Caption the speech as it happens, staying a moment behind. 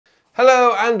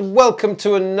Hello and welcome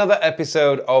to another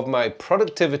episode of my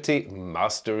Productivity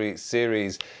Mastery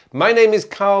series. My name is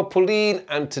Carl Pauline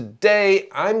and today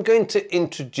I'm going to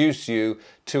introduce you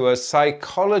to a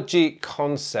psychology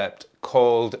concept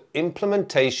called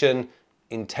implementation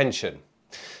intention.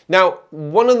 Now,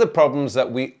 one of the problems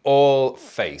that we all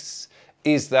face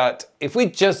is that if we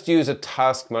just use a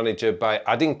task manager by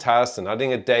adding tasks and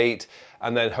adding a date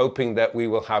and then hoping that we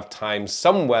will have time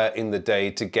somewhere in the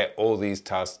day to get all these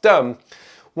tasks done,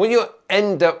 what you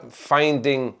end up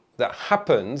finding that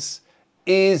happens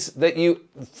is that you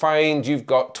find you've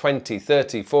got 20,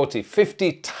 30, 40,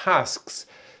 50 tasks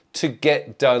to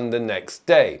get done the next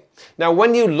day. Now,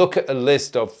 when you look at a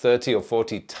list of 30 or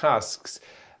 40 tasks,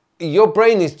 your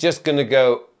brain is just going to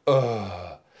go,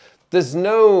 ugh. There's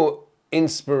no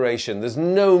inspiration, there's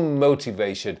no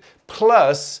motivation.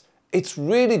 Plus, it's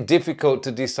really difficult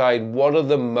to decide what are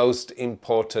the most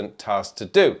important tasks to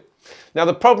do. Now,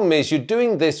 the problem is you're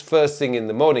doing this first thing in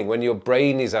the morning when your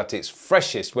brain is at its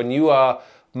freshest, when you are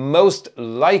most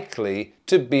likely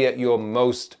to be at your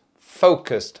most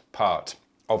focused part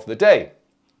of the day.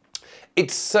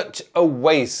 It's such a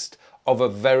waste of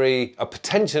a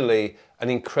potentially an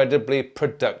incredibly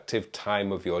productive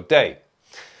time of your day.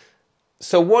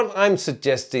 So what I'm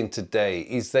suggesting today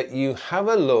is that you have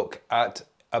a look at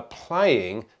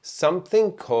applying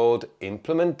something called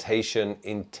implementation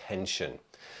intention.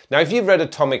 Now, if you've read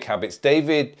Atomic Habits,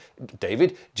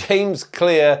 James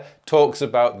Clear talks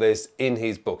about this in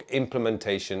his book,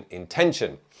 Implementation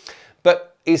Intention.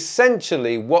 But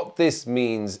essentially what this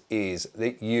means is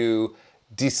that you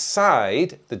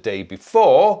decide the day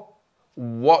before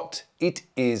what it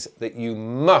is that you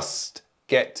must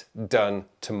get done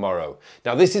tomorrow.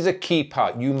 Now, this is a key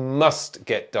part. You must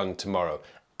get done tomorrow.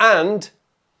 And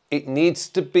it needs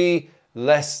to be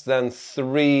less than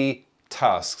 3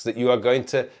 tasks that you are going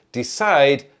to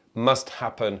decide must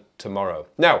happen tomorrow.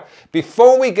 Now,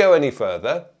 before we go any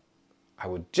further, I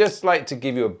would just like to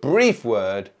give you a brief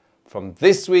word from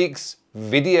this week's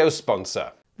video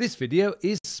sponsor. This video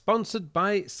is sponsored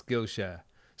by Skillshare.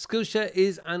 Skillshare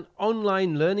is an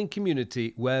online learning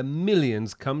community where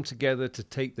millions come together to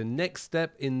take the next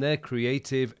step in their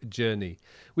creative journey.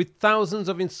 With thousands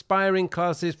of inspiring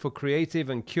classes for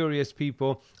creative and curious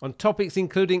people on topics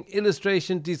including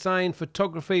illustration, design,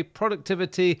 photography,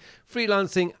 productivity,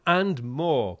 freelancing, and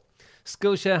more.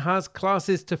 Skillshare has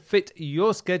classes to fit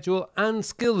your schedule and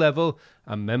skill level,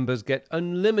 and members get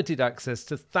unlimited access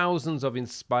to thousands of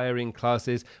inspiring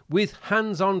classes with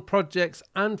hands-on projects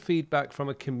and feedback from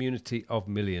a community of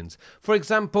millions. For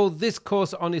example, this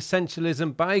course on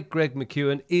Essentialism by Greg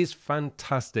McKeown is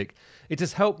fantastic. It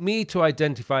has helped me to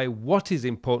identify what is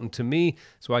important to me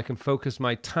so I can focus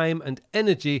my time and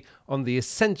energy on the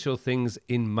essential things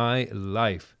in my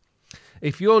life.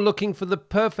 If you're looking for the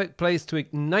perfect place to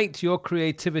ignite your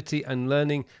creativity and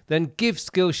learning, then give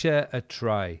Skillshare a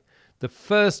try. The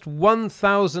first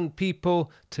 1,000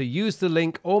 people to use the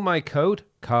link or my code,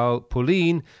 Carl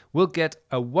Pauline, will get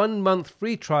a 1-month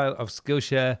free trial of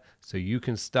Skillshare so you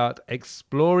can start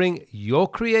exploring your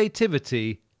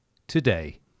creativity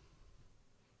today.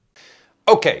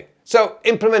 Okay, so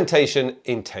implementation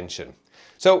intention.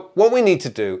 So what we need to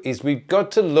do is we've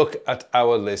got to look at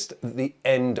our list at the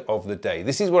end of the day.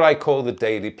 This is what I call the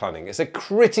daily planning. It's a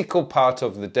critical part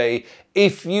of the day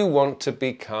if you want to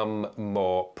become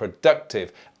more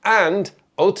productive and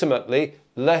ultimately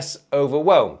less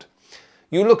overwhelmed.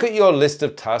 You look at your list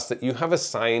of tasks that you have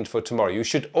assigned for tomorrow. You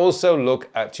should also look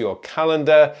at your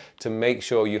calendar to make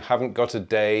sure you haven't got a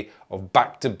day of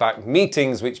back-to-back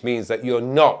meetings, which means that you're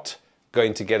not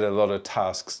going to get a lot of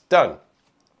tasks done.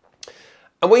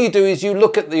 And what you do is you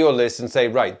look at your list and say,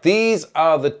 right, these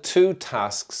are the 2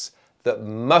 tasks that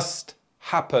must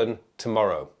happen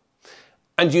tomorrow.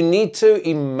 And you need to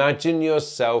imagine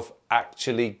yourself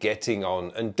actually getting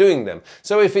on and doing them.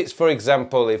 So if it's, for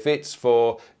example, if it's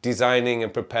for designing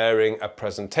and preparing a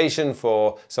presentation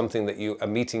for something that a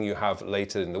meeting you have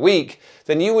later in the week,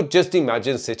 then you would just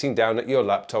imagine sitting down at your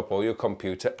laptop or your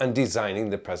computer and designing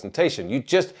the presentation. You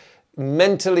just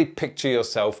mentally picture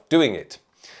yourself doing it.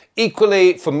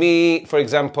 Equally, for me, for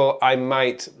example, I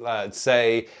might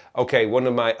say, okay, one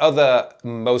of my other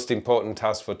most important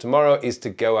tasks for tomorrow is to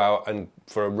go out and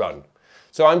for a run.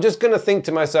 So I'm just going to think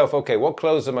to myself, okay, what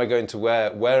clothes am I going to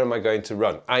wear? Where am I going to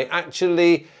run? I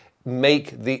actually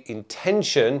make the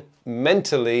intention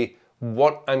mentally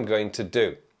what I'm going to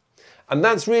do. And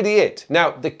that's really it.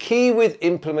 Now, the key with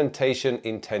implementation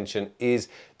intention is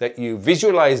that you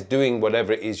visualize doing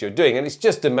whatever it is you're doing. And it's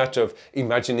just a matter of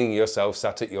imagining yourself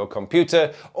sat at your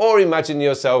computer or imagine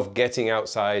yourself getting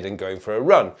outside and going for a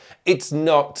run. It's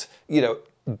not,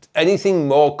 anything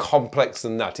more complex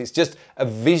than that. It's just a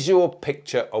visual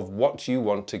picture of what you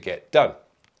want to get done.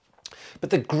 But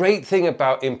the great thing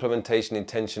about implementation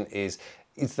intention is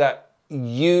that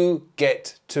you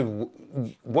get to,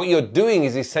 what you're doing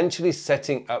is essentially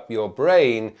setting up your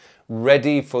brain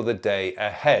ready for the day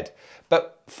ahead.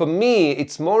 But for me,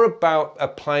 it's more about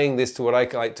applying this to what I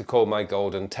like to call my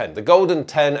golden 10. The golden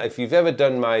 10, if you've ever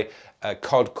done my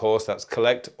C.O.D course, that's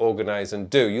collect, organize, and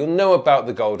do, you'll know about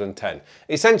the golden 10.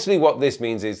 Essentially what this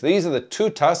means is these are the 2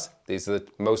 tasks, these are the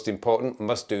most important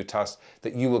must-do tasks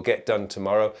that you will get done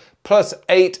tomorrow, plus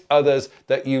 8 others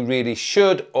that you really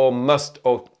should or must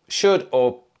or should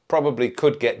or probably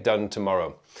could get done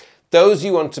tomorrow. Those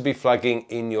you want to be flagging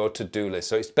in your to-do list.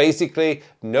 So it's basically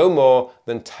no more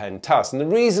than 10 tasks. And the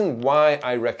reason why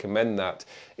I recommend that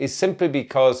is simply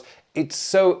because it's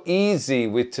so easy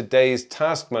with today's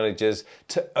task managers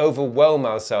to overwhelm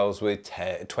ourselves with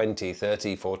 20,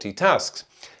 30, 40 tasks.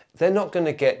 They're not going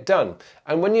to get done.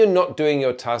 And when you're not doing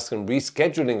your tasks and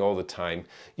rescheduling all the time,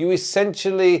 you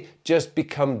essentially just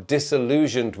become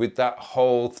disillusioned with that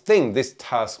whole thing, this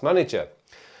task manager.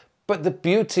 But the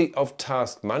beauty of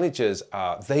task managers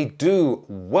are they do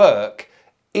work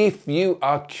if you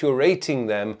are curating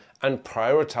them and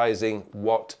prioritizing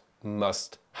what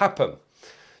must happen.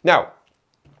 Now,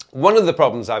 one of the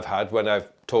problems I've had when I've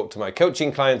talked to my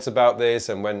coaching clients about this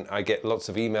and when I get lots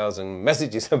of emails and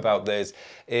messages about this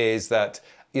is that,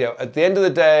 you know, at the end of the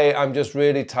day, I'm just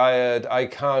really tired. I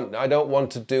don't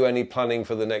want to do any planning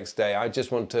for the next day. I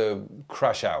just want to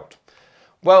crash out.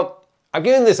 Well, I've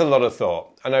given this a lot of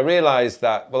thought and I realized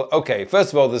that, well, okay,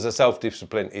 first of all, there's a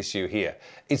self-discipline issue here.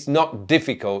 It's not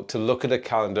difficult to look at a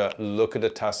calendar, look at a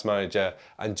task manager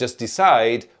and just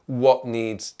decide what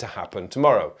needs to happen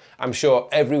tomorrow. I'm sure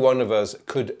every one of us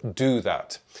could do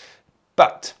that.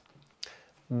 But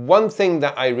one thing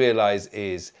that I realize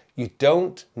is you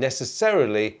don't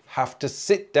necessarily have to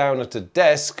sit down at a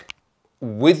desk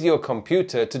with your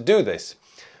computer to do this.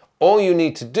 All you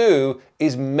need to do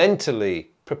is mentally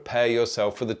prepare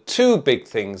yourself for the 2 big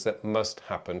things that must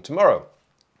happen tomorrow.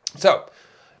 So,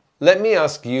 let me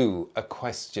ask you a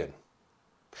question.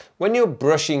 When you're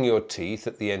brushing your teeth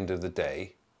at the end of the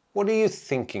day, what are you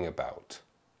thinking about?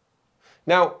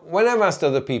 Now, when I've asked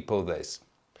other people this,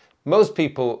 most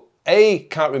people A,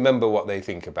 can't remember what they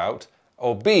think about,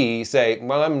 or B, say,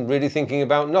 well, I'm really thinking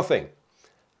about nothing.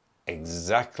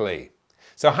 Exactly.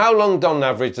 So how long on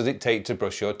average does it take to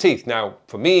brush your teeth? Now,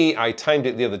 for me, I timed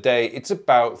it the other day. It's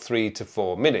about 3 to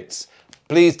 4 minutes.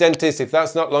 Please, dentist, if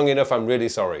that's not long enough, I'm really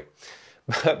sorry.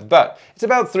 But it's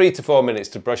about 3 to 4 minutes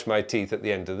to brush my teeth at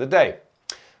the end of the day.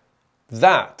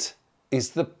 That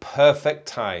is the perfect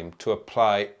time to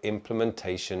apply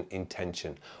implementation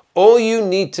intention. All you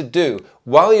need to do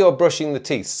while you're brushing the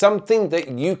teeth, something that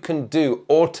you can do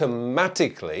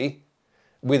automatically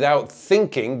without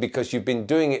thinking, because you've been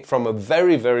doing it from a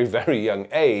very, very, very young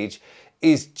age,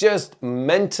 is just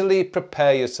mentally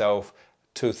prepare yourself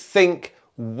to think,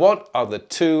 what are the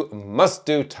 2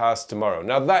 must-do tasks tomorrow?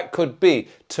 Now that could be,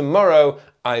 tomorrow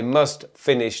I must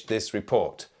finish this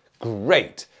report.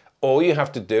 Great. All you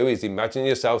have to do is imagine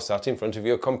yourself sat in front of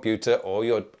your computer or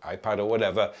your iPad or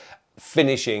whatever,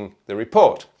 finishing the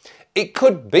report. It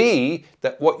could be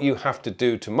that what you have to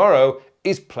do tomorrow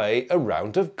is play a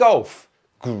round of golf.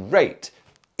 Great.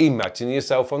 Imagine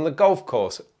yourself on the golf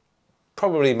course.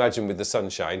 Probably imagine with the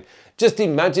sunshine. Just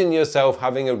imagine yourself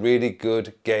having a really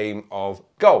good game of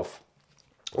golf.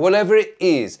 Whatever it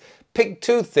is, pick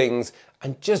 2 things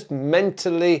and just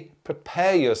mentally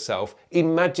prepare yourself.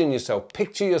 Imagine yourself,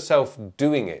 picture yourself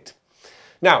doing it.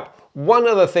 Now, one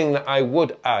other thing that I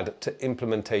would add to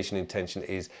implementation intention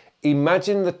is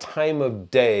imagine the time of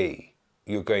day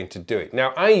you're going to do it.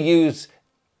 Now, I use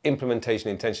implementation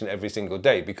intention every single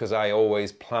day because I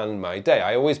always plan my day.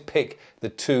 I always pick the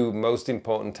 2 most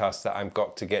important tasks that I've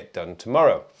got to get done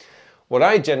tomorrow. What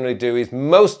I generally do is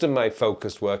most of my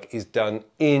focused work is done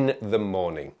in the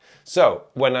morning. So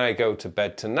when I go to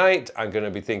bed tonight, I'm going to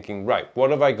be thinking, right,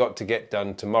 what have I got to get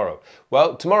done tomorrow?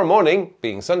 Well, tomorrow morning,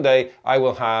 being Sunday, I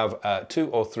will have 2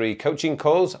 or 3 coaching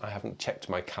calls. I haven't checked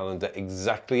my calendar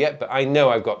exactly yet, but I know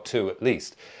I've got 2 at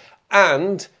least.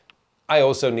 And I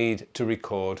also need to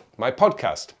record my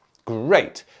podcast.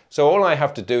 Great. So all I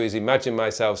have to do is imagine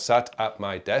myself sat at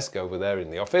my desk over there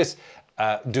in the office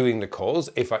doing the calls,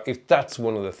 if that's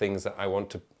one of the things that I want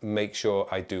to make sure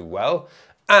I do well,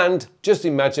 and just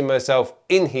imagine myself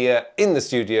in here in the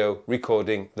studio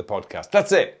recording the podcast.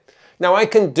 That's it. Now I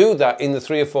can do that in the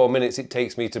 3 or 4 minutes it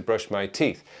takes me to brush my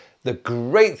teeth. The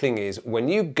great thing is when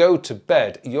you go to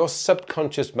bed, your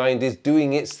subconscious mind is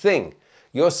doing its thing.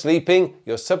 You're sleeping,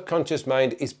 your subconscious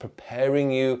mind is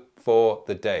preparing you for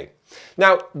the day.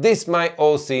 Now, this might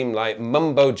all seem like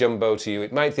mumbo jumbo to you.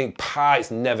 It might think,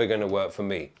 it's never going to work for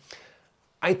me.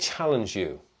 I challenge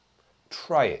you,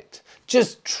 try it.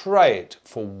 Just try it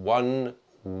for 1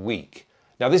 week.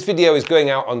 Now, this video is going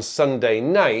out on Sunday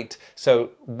night,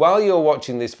 so while you're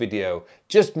watching this video,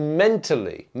 just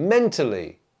mentally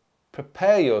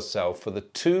prepare yourself for the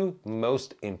 2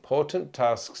 most important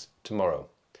tasks tomorrow.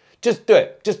 Just do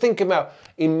it. Just think about,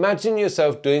 imagine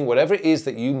yourself doing whatever it is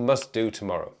that you must do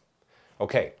tomorrow.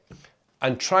 Okay,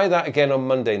 and try that again on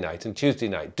Monday night and Tuesday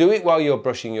night. Do it while you're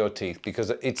brushing your teeth,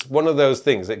 because it's one of those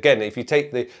things. Again, if you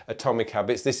take the atomic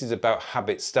habits, this is about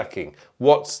habit stacking.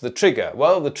 What's the trigger?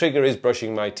 Well, the trigger is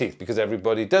brushing my teeth, because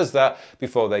everybody does that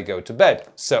before they go to bed.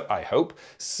 So I hope.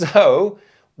 So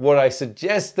what I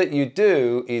suggest that you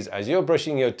do is, as you're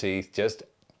brushing your teeth, just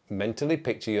mentally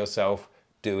picture yourself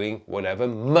doing whatever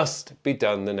must be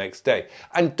done the next day.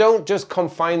 And don't just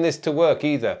confine this to work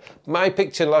either. My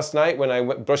picture last night when I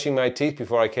went brushing my teeth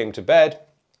before I came to bed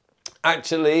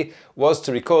actually was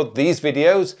to record these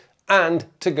videos and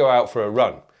to go out for a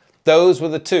run. Those were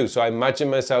the 2. So I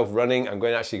imagine myself running. I'm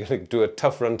actually going to do a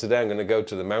tough run today. I'm going to go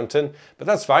to the mountain, but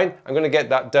that's fine. I'm going to get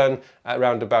that done at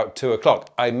around about 2 o'clock.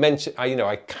 I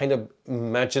kind of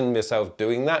imagine myself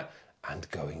doing that and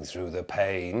going through the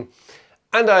pain.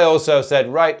 And I also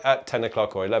said, right at 10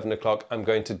 o'clock or 11 o'clock, I'm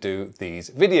going to do these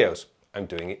videos. I'm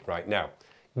doing it right now.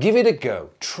 Give it a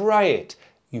go. Try it.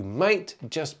 You might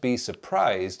just be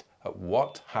surprised at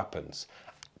what happens.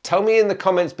 Tell me in the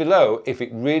comments below if it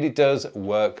really does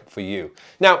work for you.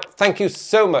 Now, thank you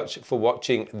so much for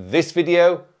watching this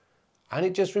video. And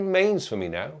it just remains for me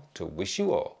now to wish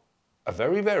you all a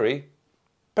very, very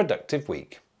productive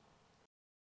week.